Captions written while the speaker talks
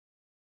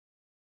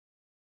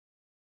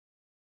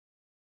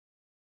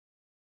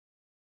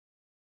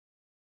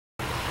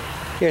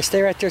Here,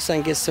 stay right there so I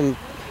can get some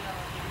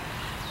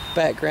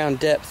background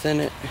depth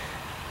in it.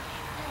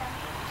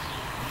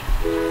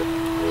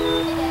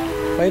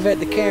 Wave at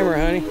the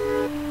camera, honey.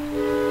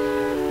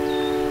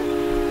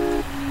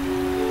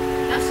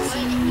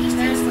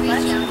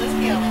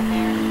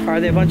 Are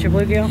they a bunch of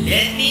bluegill?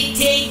 Let me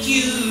take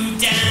you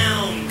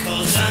down,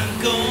 'cause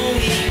I'm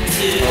going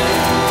to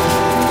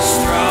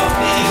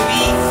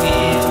strawberry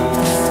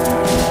fields.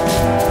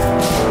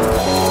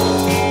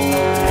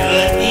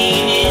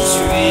 Nothing is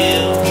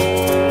real,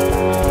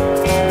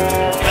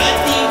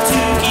 nothing to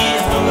get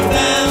home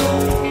about.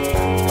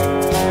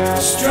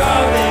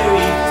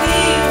 Strawberry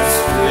fields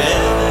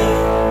forever.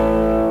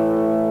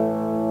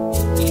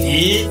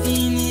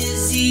 Living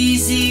is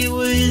easy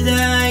with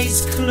eyes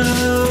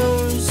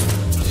closed.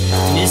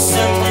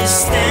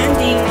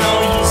 Misunderstanding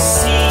all you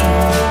see.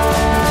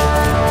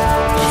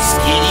 It's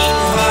getting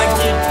hard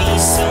to be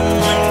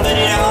someone, but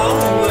it all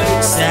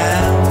works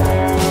out.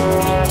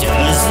 It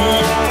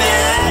doesn't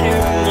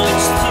matter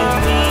much to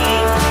me.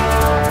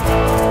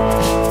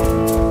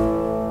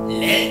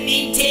 Let me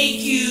take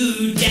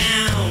you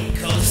down,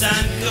 'cause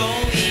I'm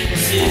going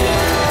to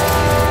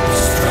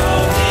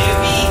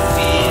strawberry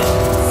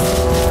fields.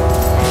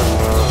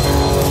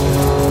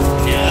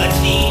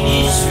 Nothing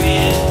is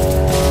real.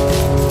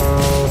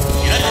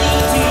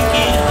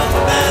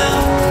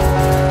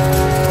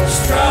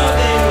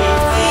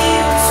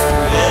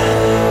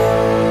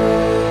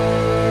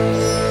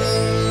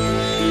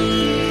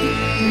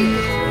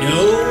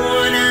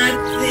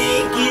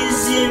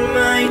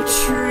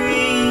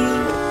 Tree.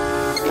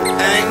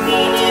 I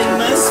mean, it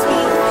must be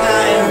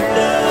higher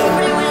love.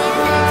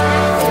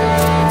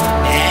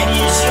 That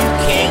is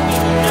okay,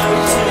 you know,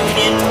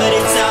 tuning, but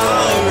it's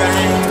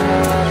alright.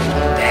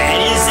 That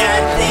is, I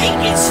think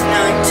it's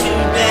not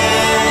too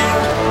bad.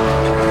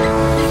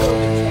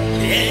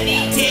 Let me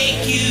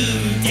take you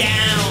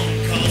down,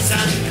 'cause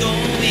I'm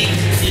going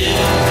to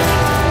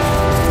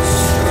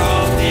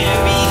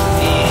strawberry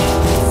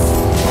fields.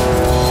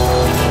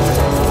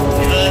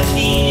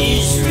 Nothing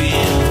is real.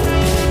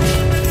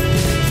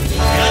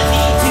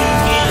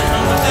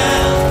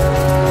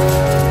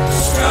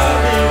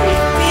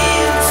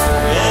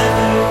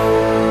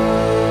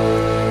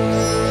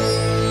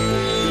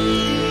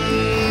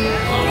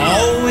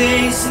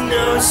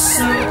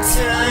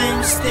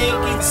 Sometimes think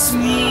it's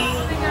me,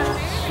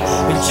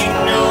 but you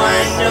know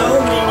I know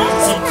when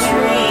it's a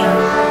dream.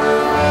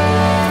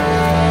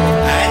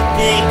 I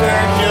think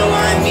or no,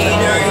 I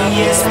mean or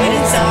yes, but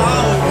it's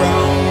all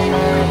wrong.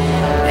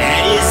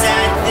 That is,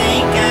 I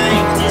think I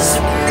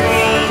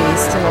disagree.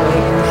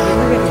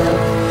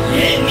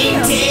 Let me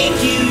take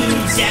you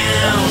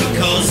down,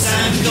 'cause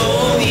I'm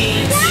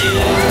going to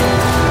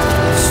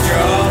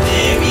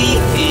strawberry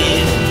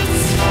fields.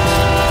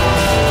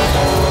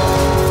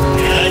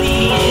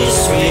 Nothing is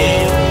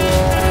real,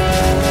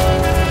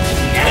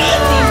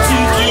 nothing to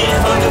get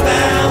hung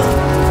about.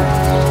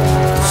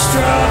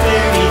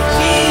 Strawberry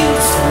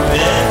fields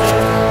forever.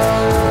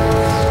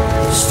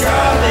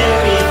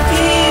 Strawberry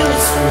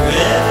fields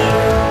forever.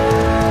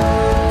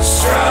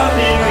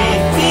 Strawberry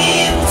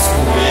fields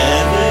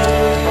forever.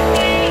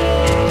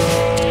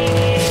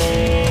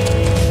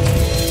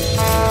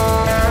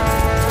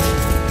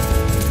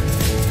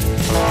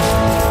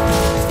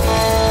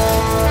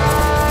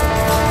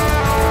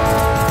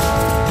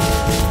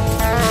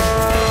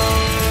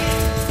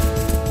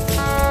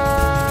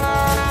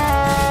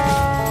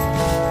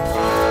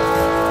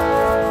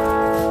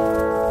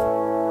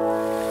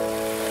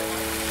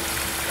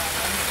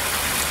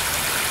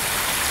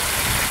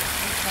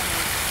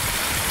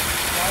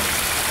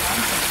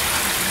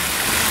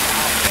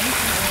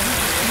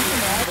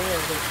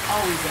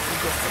 Always at the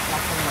distance,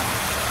 like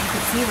you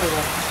could see where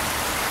the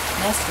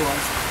nest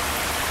was.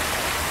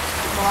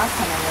 The last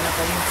time I went up,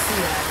 I didn't see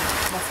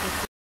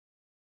it.